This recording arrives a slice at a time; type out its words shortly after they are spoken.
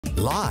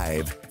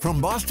Live from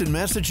Boston,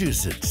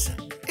 Massachusetts,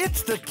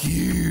 it's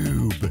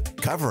theCUBE,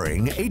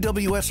 covering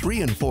AWS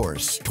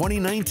Reinforce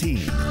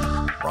 2019.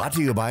 Brought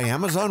to you by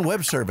Amazon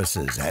Web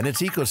Services and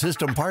its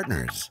ecosystem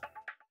partners.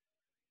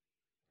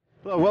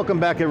 Well, welcome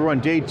back everyone.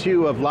 Day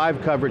 2 of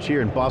live coverage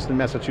here in Boston,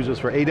 Massachusetts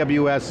for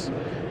AWS,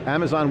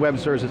 Amazon Web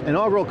Services,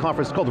 inaugural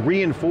conference called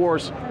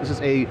Reinforce. This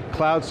is a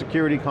cloud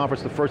security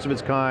conference, the first of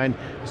its kind.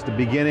 It's the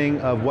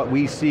beginning of what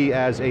we see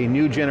as a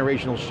new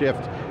generational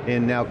shift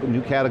in now a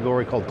new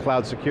category called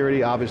cloud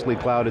security. Obviously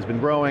cloud has been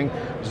growing,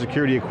 the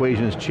security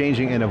equation is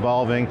changing and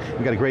evolving.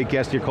 We've got a great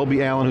guest here,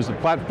 Kolby who's the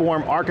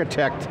platform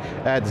architect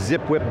at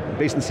Zipwhip,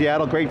 based in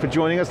Seattle. Great for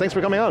joining us, thanks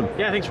for coming on.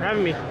 Yeah, thanks for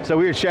having me. So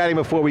we were chatting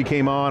before we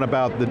came on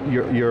about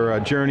your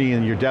journey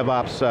and your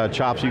DevOps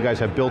chops you guys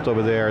have built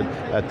over there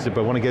at Zipwhip.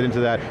 I want to get into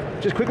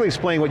that. Just quickly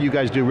explain what you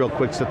guys do real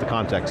quick, set the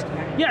context.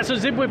 Yeah, so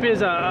Zipwhip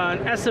is an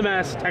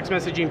SMS text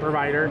messaging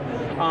provider.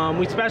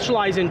 We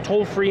specialize in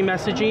toll-free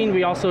messaging.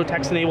 We also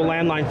text-enable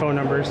landline phone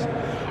numbers.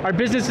 Our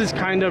business is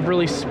kind of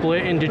really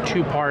split into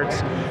two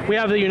parts. We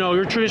have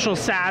your traditional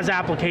SaaS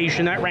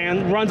application that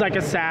runs like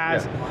a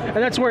SaaS, and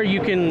that's where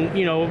you can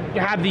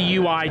have the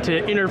UI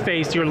to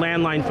interface your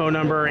landline phone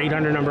number or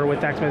 800 number with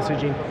text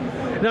messaging.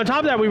 And on top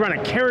of that, we run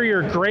a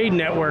carrier-grade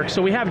network,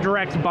 so we have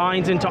direct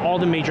binds into all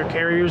the major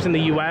carriers in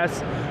the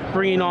US,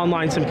 bringing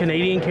online some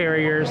Canadian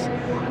carriers.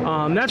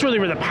 That's really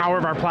where the power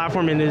of our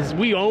platform is.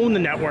 We own the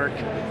network,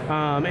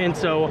 and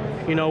so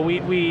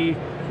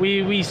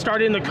we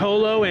started in the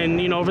colo,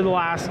 and over the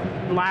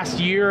last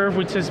year,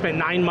 we just spent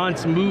 9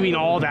 months moving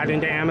all that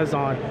into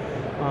Amazon.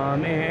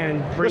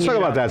 Let's talk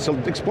about that. So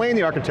explain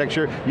the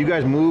architecture. You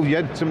guys moved, you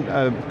had some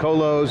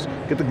colos,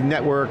 get the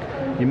network,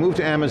 you moved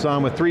to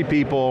Amazon with 3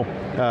 people,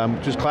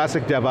 just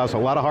classic DevOps, a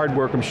lot of hard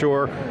work, I'm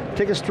sure.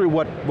 Take us through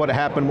what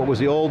happened, what was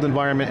the old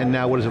environment, and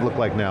now what does it look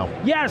like now?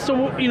 Yeah,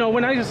 so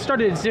when I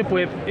started at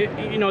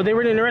Zipwhip, they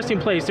were in an interesting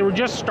place. They were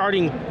just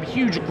starting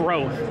huge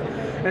growth.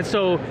 And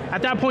so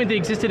at that point they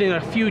existed in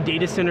a few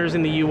data centers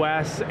in the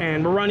US,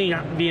 and we're running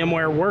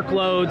VMware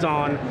workloads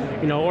on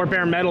or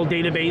bare metal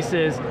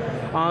databases.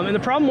 And the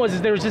problem was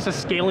there was just a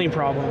scaling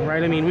problem,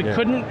 right? I mean,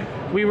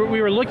 we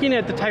were looking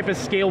at the type of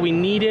scale we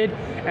needed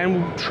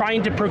and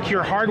trying to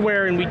procure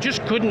hardware, and we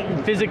just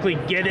couldn't physically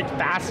get it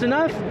fast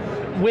enough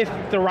with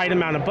the right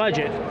amount of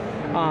budget.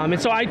 And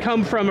so I'd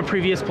come from a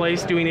previous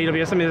place doing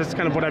AWS. I mean, that's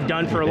kind of what I've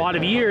done for a lot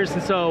of years.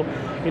 And so,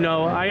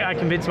 I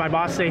convinced my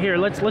boss to say, here,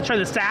 let's try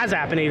the SaaS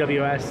app in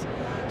AWS.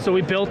 So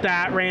we built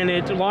that, ran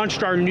it,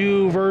 launched our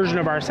new version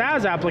of our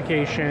SaaS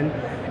application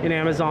in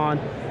Amazon.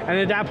 And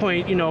at that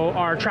point,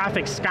 our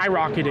traffic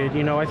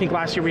skyrocketed. I think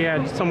last year we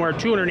had somewhere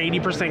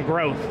 280%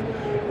 growth,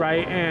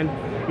 right? And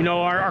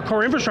our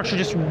core infrastructure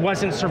just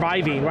wasn't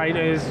surviving, right?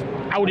 As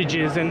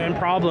outages and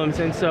problems,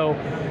 and so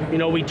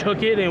we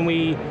took it and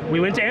we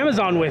went to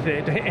Amazon with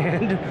it,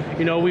 and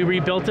we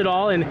rebuilt it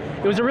all, and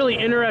it was a really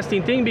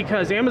interesting thing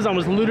because Amazon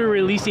was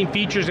literally releasing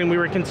features and we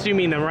were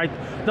consuming them, right?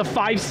 The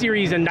 5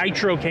 series and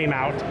Nitro came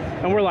out,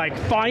 and we're like,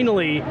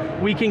 finally,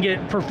 we can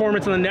get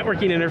performance on the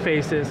networking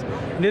interfaces.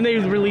 And then they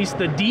released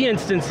the D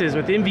instances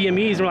with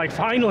NVMEs, and we're like,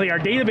 finally, our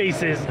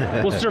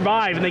databases will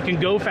survive and they can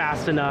go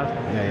fast enough.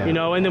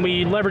 And then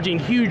we leveraging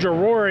huge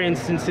Aurora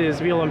instances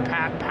to be able to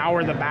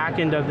power the back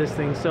end of this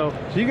thing. So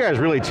you guys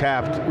really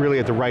tapped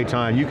at the right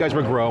time. You guys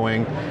were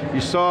growing.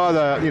 You saw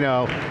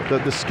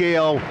the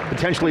scale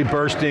potentially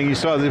bursting. You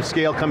saw the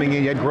scale coming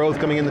in. You had growth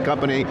coming in the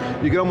company.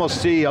 You could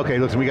almost see, okay,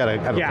 listen, we got to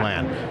have a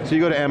plan. So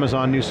you go to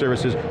Amazon, new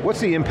services.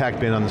 What's the impact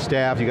been on the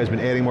staff? You guys been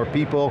adding more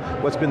people.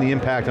 What's been the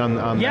impact on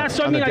the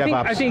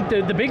DevOps? I think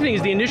the big thing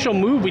is the initial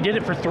move. We did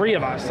it for 3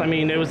 of us. I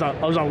mean, it was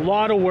a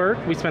lot of work.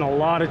 We spent a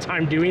lot of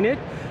time doing it.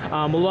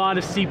 A lot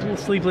of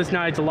sleepless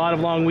nights, a lot of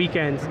long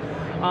weekends.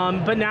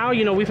 But now,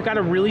 we've got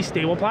a really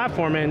stable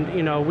platform,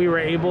 and we were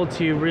able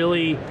to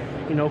really,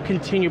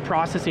 continue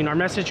processing. Our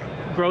message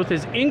growth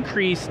has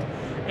increased,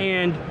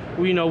 and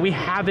we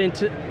haven't,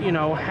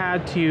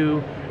 had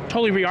to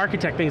totally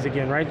re-architect things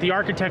again, right? The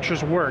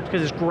architecture's worked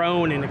because it's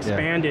grown and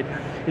expanded.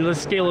 The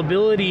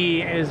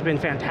scalability has been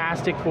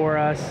fantastic for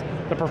us.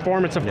 The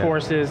performance, of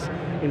course, is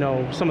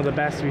some of the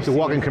best we've seen. The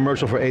walk-in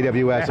commercial for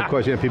AWS, of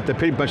course,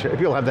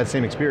 people have that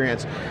same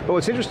experience. But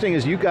what's interesting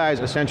is you guys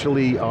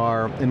essentially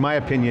are, in my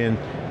opinion,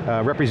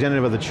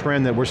 representative of the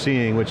trend that we're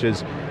seeing, which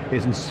is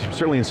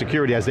certainly in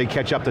security as they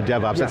catch up to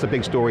DevOps. That's a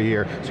big story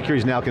here.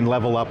 Securities now can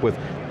level up with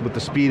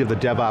the speed of the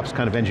DevOps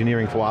kind of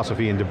engineering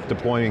philosophy and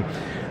deploying.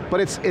 But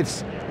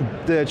it's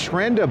the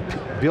trend of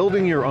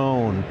building your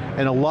own,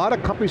 and a lot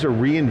of companies are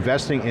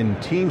reinvesting in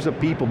teams of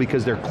people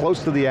because they're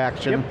close to the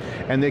action,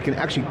 and they can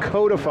actually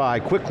codify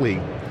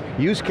quickly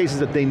use cases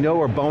that they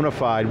know are bona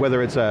fide,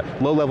 whether it's a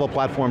low-level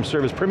platform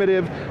service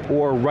primitive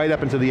or right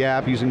up into the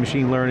app using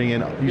machine learning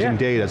and using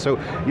data. So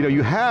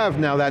you have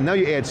now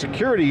you add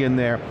security in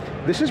there.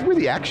 This is where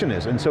the action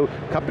is. And so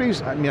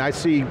companies, I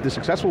see the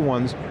successful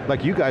ones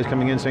like you guys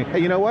coming in saying, hey,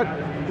 you know what?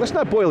 Let's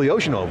not boil the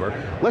ocean over.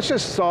 Let's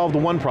just solve the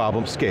one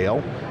problem,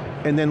 scale.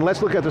 and then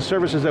let's look at the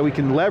services that we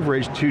can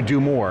leverage to do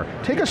more.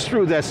 Take us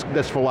through this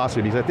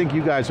philosophy, because I think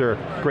you guys are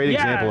a great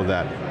example of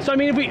that. So I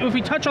mean, if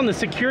we touch on the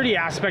security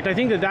aspect, I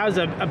think that was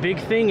a big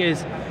thing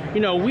is,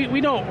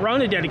 we don't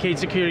run a dedicated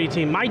security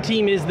team. My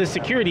team is the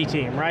security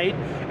team, right?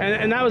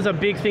 And that was a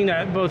big thing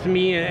that both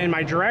me and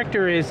my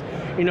director is,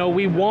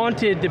 we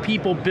wanted the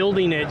people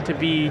building it to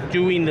be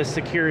doing the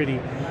security.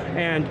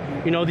 And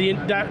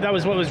that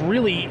was what was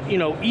really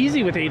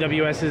easy with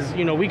AWS is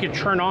we could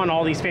turn on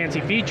all these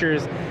fancy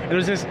features, and it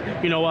was just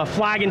a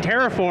flag in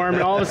Terraform,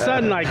 and all of a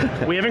sudden like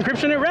we have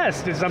encryption at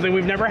rest. It's something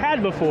we've never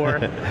had before,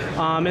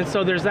 and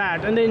so there's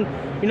that. And then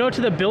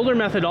to the builder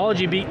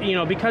methodology,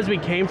 because we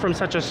came from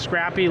such a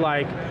scrappy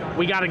like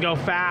we got to go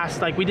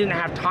fast, like we didn't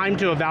have time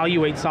to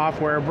evaluate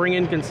software, bring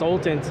in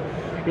consultants,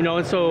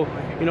 and so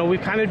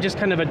we've kind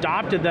of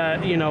adopted that.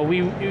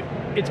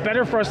 It's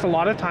better for us a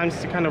lot of times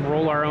to kind of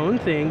roll our own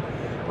thing.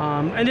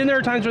 And then there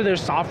are times where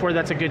there's software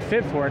that's a good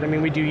fit for it. I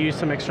mean, we do use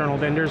some external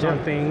vendors on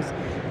things,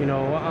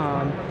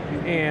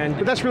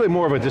 But that's really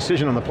more of a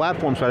decision on the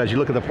platform side. As you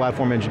look at the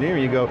platform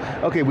engineering, you go,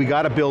 okay, we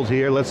got to build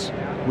here.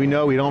 We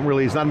know we don't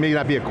really, may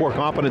not be a core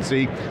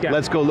competency. Yeah.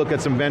 Let's go look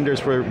at some vendors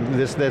for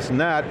this,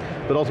 and that.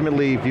 But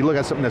ultimately, if you look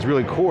at something that's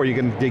really core, you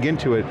can dig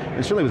into it.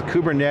 And certainly with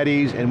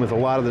Kubernetes and with a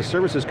lot of the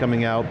services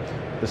coming out,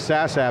 the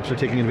SaaS apps are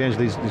taking advantage of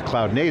these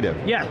cloud native.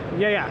 Yeah.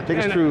 Take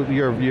us through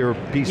your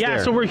piece there.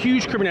 Yeah, so we're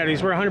huge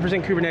Kubernetes. We're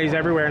 100% Kubernetes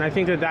everywhere, and I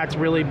think that's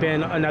really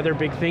been another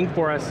big thing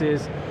for us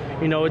is,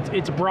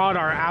 it's brought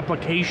our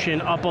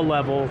application up a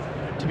level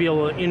to be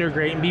able to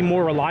integrate and be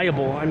more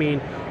reliable. I mean,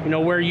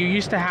 where you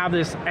used to have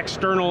this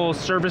external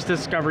service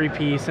discovery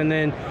piece, and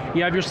then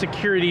you have your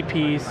security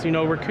piece,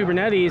 where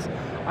Kubernetes,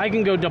 I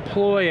can go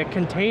deploy a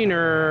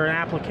container, an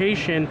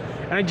application,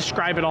 and I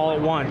describe it all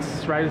at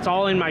once, right? It's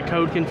all in my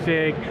code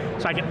config,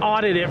 so I can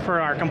audit it for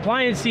our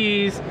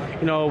compliances,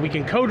 we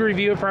can code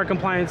review it for our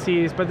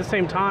compliances, but at the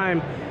same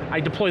time, I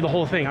deploy the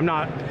whole thing. I'm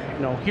not,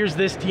 here's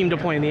this team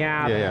deploying the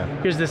app,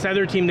 here's this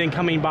other team then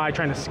coming by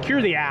trying to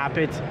secure the app,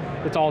 it's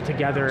all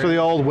together. So the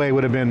old way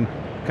would have been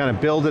kind of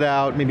build it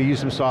out, maybe use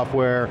some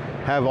software,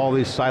 have all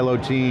these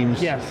siloed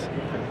teams. Yes.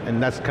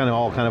 And that's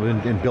all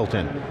built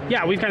in.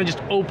 Yeah, we've kind of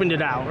just opened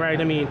it out, right?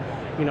 I mean,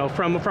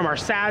 from our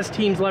SaaS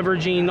teams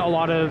leveraging a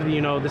lot of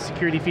the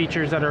security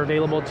features that are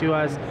available to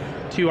us,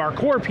 to our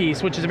core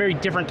piece, which is a very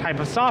different type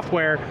of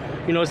software,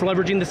 it's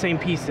leveraging the same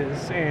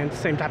pieces and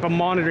same type of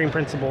monitoring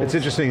principles. It's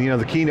interesting,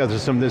 the keynote,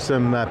 there's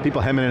some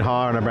people hemming and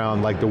hawing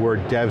around like the word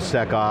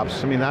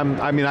DevSecOps.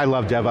 I mean, I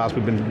love DevOps.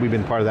 We've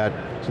been part of that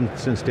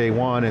since day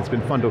one, and it's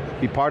been fun to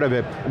be part of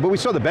it. But we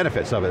saw the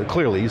benefits of it,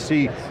 clearly. You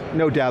see,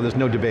 no doubt, there's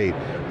no debate.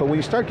 But when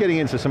you start getting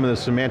into some of the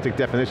semantic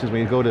definitions,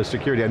 when you go to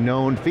security, a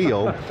known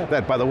field,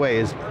 that by the way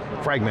is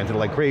fragmented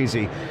like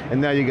crazy,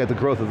 and now you get the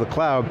growth of the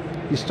cloud,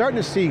 you're starting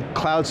to see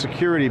cloud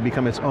security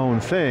become its own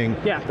thing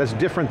that's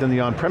different than the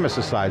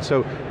on-premises side.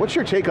 So what's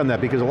your take on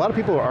that? Because a lot of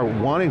people are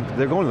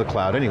they're going to the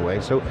cloud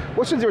anyway, so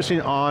what's the difference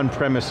between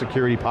on-premise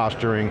security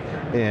posturing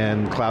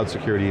and cloud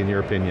security in your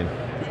opinion?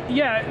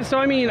 Yeah, so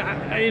I mean,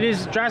 it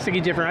is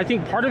drastically different. I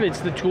think part of it's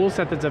the tool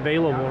set that's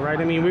available, right?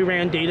 I mean, we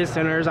ran data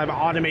centers, I've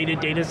automated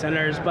data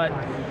centers, but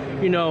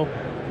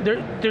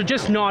they're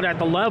just not at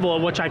the level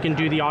at which I can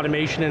do the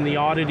automation and the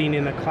auditing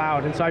in the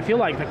cloud. And so I feel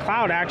like the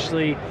cloud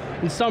actually,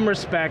 in some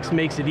respects,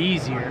 makes it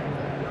easier,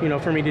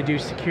 for me to do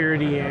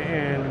security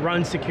and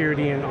run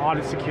security and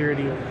audit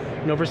security.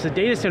 Versus the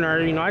data center,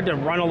 I had to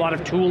run a lot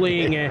of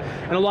tooling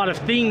and a lot of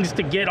things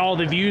to get all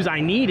the views I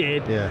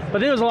needed. Yeah.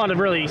 But there was a lot of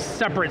really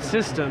separate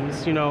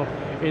systems. In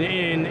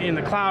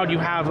the cloud, you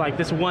have like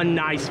this one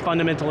nice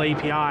fundamental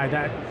API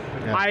that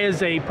I,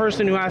 as a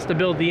person who has to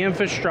build the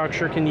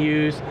infrastructure, can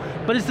use.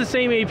 But it's the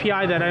same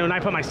API that when I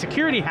put my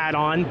security hat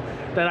on,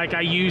 that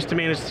I use to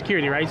manage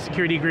security, right?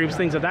 Security groups,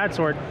 things of that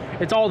sort.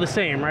 It's all the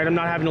same, right? I'm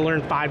not having to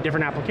learn 5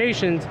 different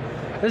applications.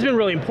 This has been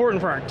really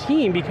important for our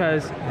team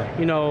because,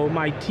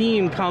 my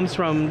team comes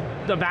from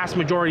the vast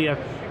majority of,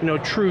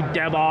 true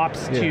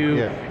DevOps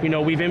to,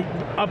 we've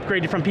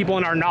upgraded from people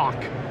in our NOC,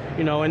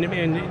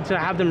 and to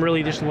have them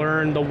really just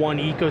learn the one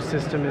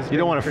ecosystem is. You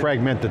don't want to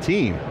fragment the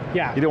team.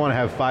 Yeah. You don't want to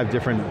have 5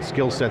 different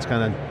skill sets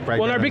kind of fragmented.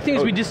 Well, and our big thing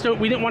is we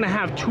didn't want to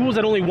have tools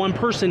that only one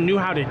person knew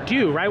how to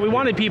do, right? We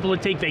wanted people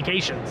to take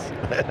vacations,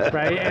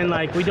 right? And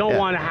we don't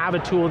want to have a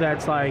tool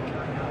that's like,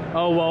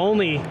 oh, well,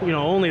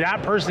 only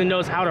that person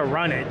knows how to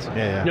run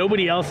it.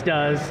 Nobody else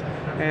does.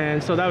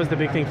 And so that was the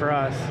big thing for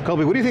us.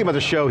 Kolby, what do you think about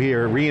the show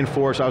here,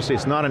 Reinforce? Obviously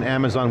it's not an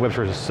Amazon Web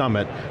Services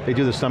Summit. They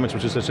do the summits,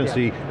 which is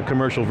essentially a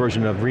commercial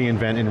version of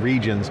reInvent in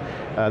regions.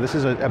 This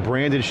is a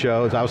branded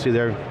show. It's obviously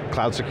their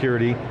cloud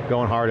security,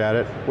 going hard at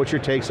it. What's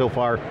your take so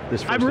far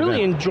this first I've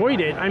really event?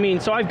 enjoyed it. I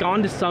mean, so I've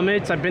gone to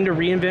summits, I've been to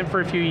reInvent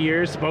for a few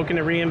years, spoken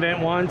to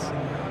reInvent once,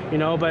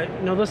 but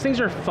those things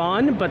are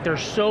fun, but they're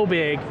so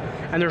big,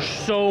 and there's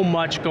so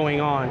much going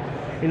on.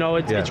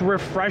 It's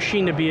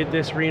refreshing to be at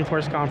this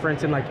Reinforce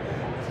conference and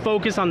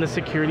focus on the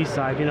security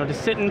side, to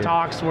sit in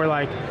talks where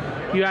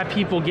you have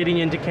people getting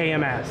into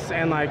KMS,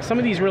 and like some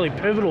of these really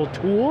pivotal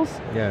tools.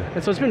 Yeah.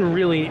 And so it's been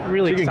really,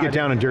 really so you exciting. can get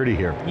down and dirty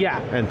here. Yeah.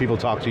 And people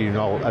talk to you and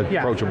all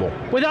approachable.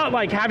 Without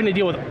like having to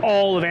deal with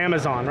all of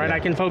Amazon, right? Yeah. I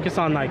can focus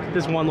on like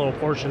this one little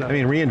portion of it.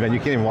 I mean, reInvent, you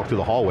can't even walk through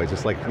the hallways.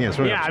 It's like,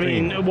 sort of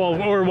upstream. I mean,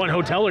 well, or what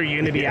hotel are you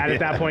going to be at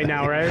that point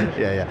now, right?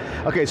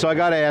 Yeah. Okay, so I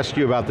got to ask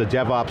you about the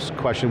DevOps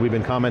question. We've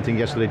been commenting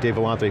yesterday, Dave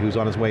Vellante, who's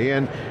on his way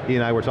in, he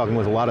and I were talking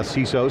with a lot of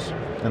CISOs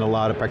and a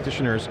lot of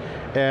practitioners,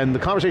 and the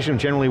conversation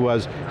generally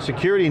was,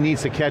 security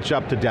needs to catch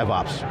up to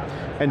DevOps.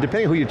 And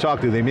depending on who you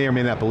talk to, they may or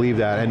may not believe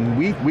that, and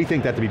we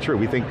think that to be true.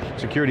 We think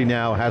security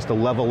now has to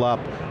level up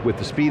with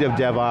the speed of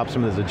DevOps,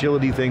 some of those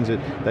agility things that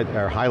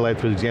are highlighted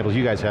through the examples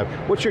you guys have.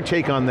 What's your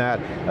take on that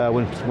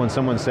when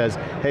someone says,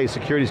 hey,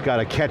 security's got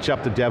to catch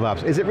up to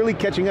DevOps? Is it really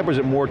catching up, or is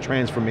it more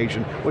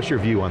transformation? What's your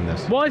view on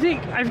this? Well,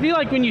 I feel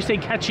like when you say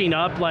catching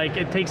up, like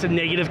it takes a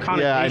negative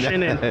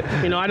connotation,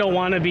 and I don't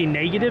want to be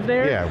negative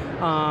there.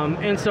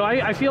 Yeah. And so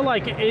I feel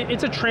like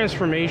it's a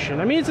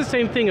transformation. I mean, it's the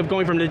same thing of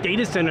going from the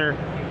data center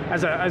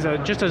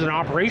just as an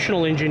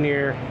operational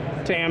engineer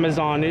to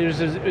Amazon.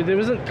 It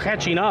wasn't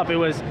catching up. It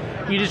was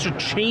you just are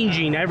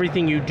changing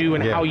everything you do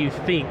and how you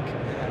think.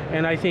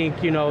 And I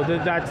think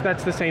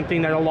that's the same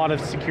thing that a lot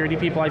of security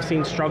people I've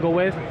seen struggle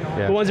with.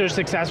 Yeah. The ones that are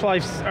successful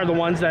are the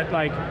ones that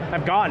like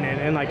have gotten it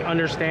and like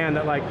understand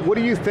that like. What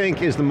do you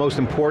think is the most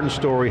important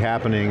story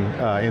happening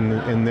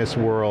in this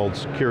world,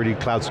 security,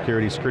 cloud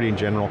security in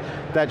general,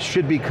 that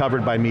should be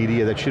covered by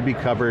media, that should be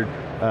covered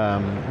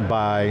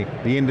by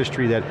the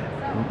industry, that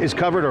is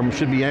covered or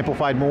should be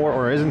amplified more,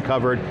 or isn't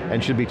covered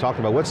and should be talked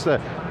about?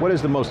 What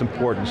is the most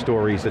important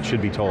stories that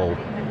should be told?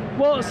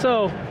 Well,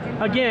 so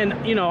again,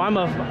 I'm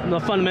a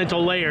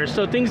fundamental layer,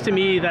 so things to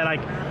me that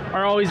like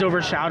are always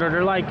overshadowed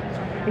are like,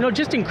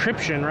 just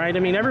encryption, right? I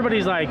mean,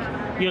 everybody's like,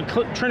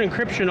 turn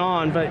encryption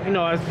on, but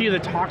a few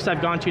of the talks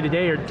I've gone to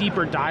today are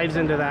deeper dives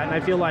into that, and I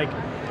feel like,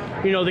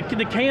 the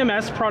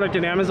KMS product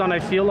in Amazon, I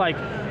feel like,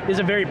 is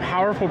a very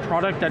powerful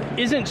product that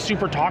isn't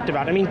super talked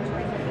about. I mean,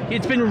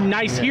 it's been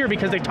nice here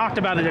because they talked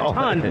about it a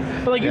ton,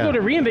 but like you go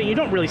to reInvent, you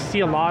don't really see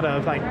a lot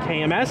of like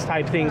KMS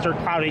type things or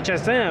Cloud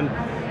HSM,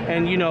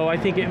 and I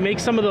think it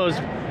makes some of those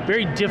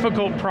very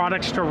difficult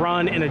products to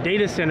run in a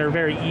data center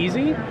very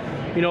easy.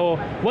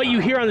 What you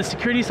hear on the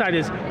security side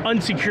is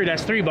unsecured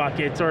S3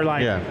 buckets, or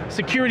like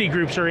security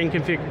groups are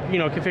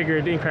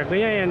configured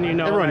incorrectly, and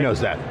everyone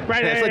knows that.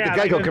 Right? It's like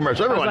the Geico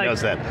commercial. Everyone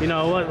knows that.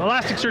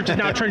 Elasticsearch is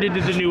now turned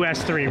into the new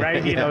S3,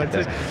 right? It's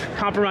a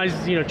compromise.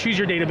 Choose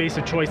your database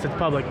of choice that's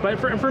public. But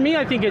for me,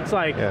 I think it's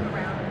like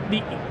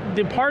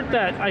the part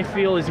that I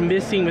feel is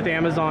missing with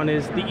Amazon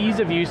is the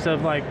ease of use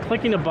of like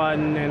clicking a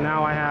button, and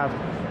now I have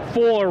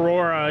full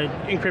Aurora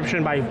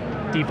encryption by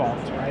default,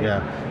 right?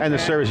 Yeah, and the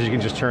services you can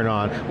just turn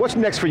on. What's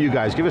next for you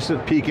guys? Give us a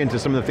peek into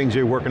some of the things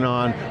you're working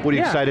on. What are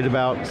you excited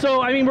about?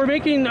 So, I mean, we're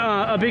making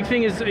a big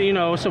thing is,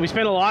 so we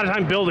spent a lot of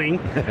time building,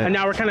 and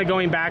now we're kind of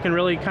going back and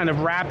really kind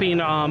of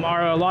wrapping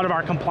a lot of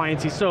our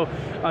compliances. So,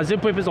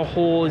 Zipwhip as a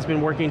whole has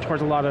been working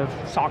towards a lot of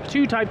SOC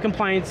 2 type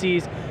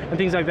compliances and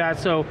things like that.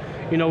 So,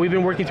 we've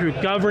been working through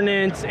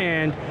governance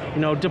and,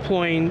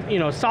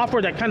 deploying,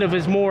 software that kind of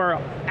is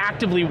more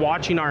actively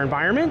watching our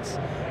environments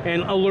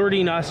and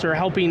alerting us or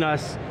helping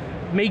us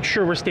make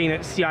sure we're staying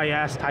at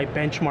CIS type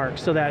benchmarks,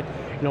 so that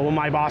when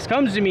my boss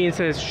comes to me and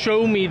says,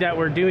 show me that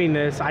we're doing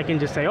this, I can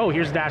just say, oh,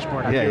 here's the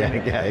dashboard. Yeah,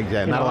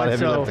 exactly. Not a lot of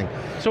heavy lifting.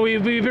 So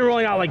we've been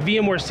rolling out like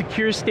VMware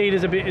Secure State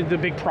is the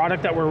big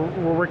product that we're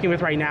working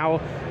with right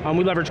now.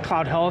 We leverage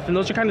Cloud Health, and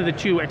those are kind of the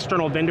two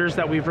external vendors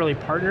that we've really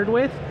partnered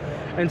with.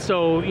 And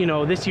so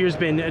this year's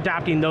been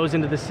adapting those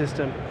into the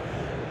system.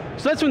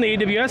 So that's from the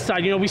AWS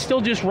side. We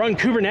still just run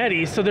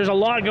Kubernetes, so there's a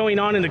lot going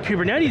on in the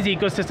Kubernetes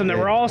ecosystem that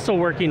we're also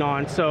working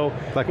on. So,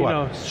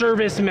 like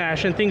service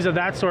mesh and things of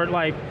that sort.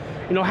 Like,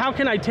 how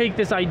can I take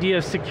this idea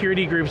of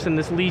security groups and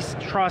this least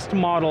trust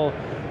model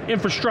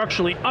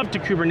infrastructurally up to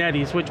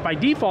Kubernetes, which by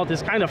default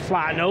is kind of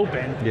flat and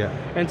open. Yeah.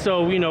 And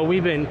so,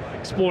 we've been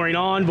exploring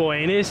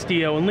Envoy and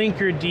Istio and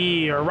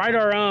Linkerd or write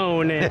our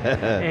own, and,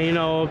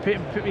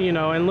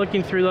 and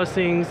looking through those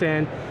things,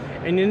 and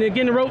then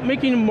again,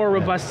 making more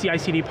robust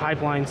CI/CD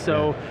pipelines,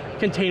 so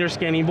container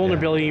scanning,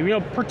 vulnerability,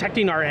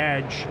 protecting our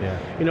edge.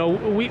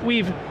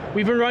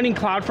 We've been running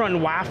CloudFront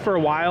and WAF for a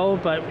while,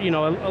 but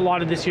a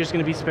lot of this year's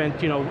going to be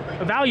spent,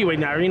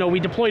 evaluating that.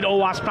 We deployed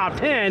OWASP Top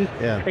 10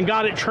 and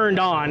got it turned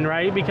on,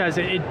 right? Because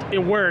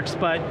it works,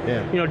 but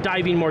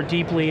diving more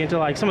deeply into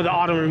like some of the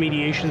auto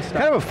remediation stuff.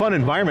 Kind of a fun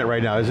environment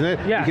right now, isn't it?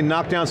 Yeah. You can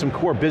knock down some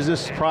core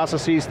business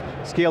processes,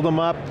 scale them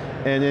up,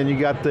 and then you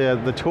got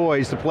the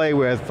toys to play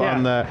with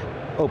on the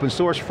open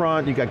source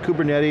front. You got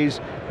Kubernetes,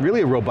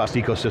 really a robust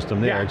ecosystem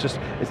there.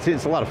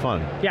 It's a lot of fun.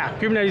 Yeah,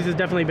 Kubernetes has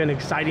definitely been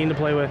exciting to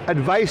play with.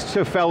 Advice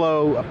to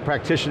fellow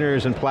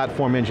practitioners and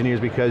platform engineers,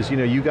 because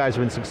you guys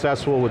have been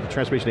successful with the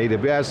transformation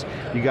of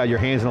AWS, you got your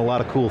hands in a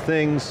lot of cool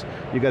things,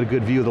 you got a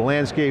good view of the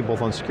landscape,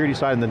 both on the security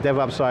side and the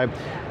DevOps side.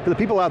 For the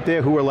people out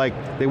there who are like,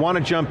 they want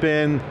to jump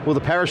in, will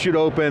the parachute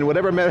open,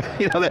 whatever,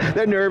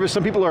 they're nervous,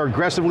 some people are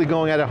aggressively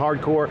going at it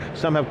hardcore,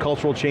 some have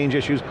cultural change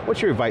issues.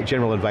 What's your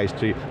general advice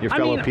to your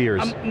fellow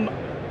peers?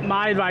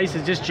 my advice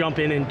is just jump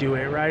in and do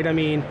it, right? I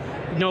mean,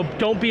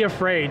 don't be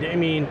afraid. I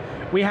mean,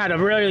 we had a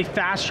really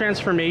fast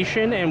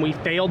transformation and we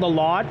failed a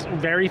lot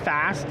very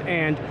fast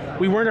and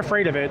we weren't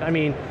afraid of it. I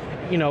mean,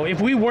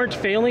 if we weren't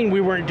failing,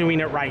 we weren't doing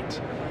it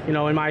right,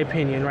 in my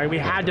opinion, right? We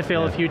had to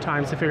fail a few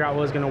times to figure out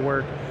what was going to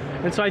work.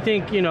 And so I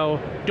think,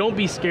 don't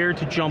be scared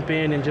to jump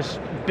in and just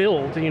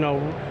build,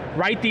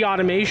 write the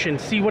automation,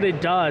 see what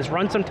it does,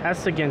 run some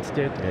tests against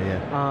it.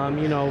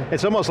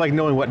 It's almost like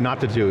knowing what not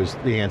to do is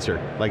the answer.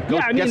 Like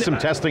go get some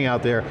testing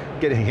out there,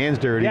 get your hands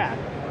dirty. Yeah.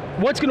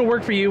 What's going to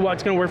work for you,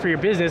 what's going to work for your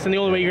business, and the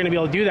only way you're going to be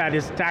able to do that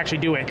is to actually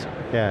do it.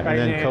 Yeah, right?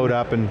 and then code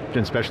up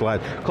and specialize.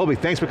 Kolby,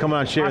 thanks for coming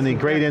on, sharing the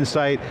great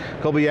insight.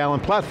 Kolby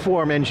Allen,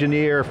 platform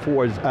engineer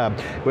for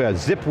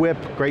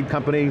Zipwhip, great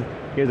company,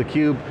 here at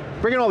theCUBE.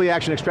 Bringing all the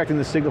action, extracting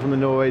the signal from the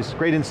noise.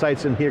 Great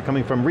insights in here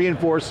coming from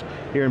Inforce,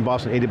 here in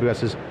Boston,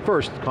 AWS's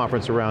first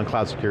conference around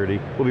cloud security.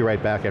 We'll be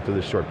right back after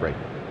this short break.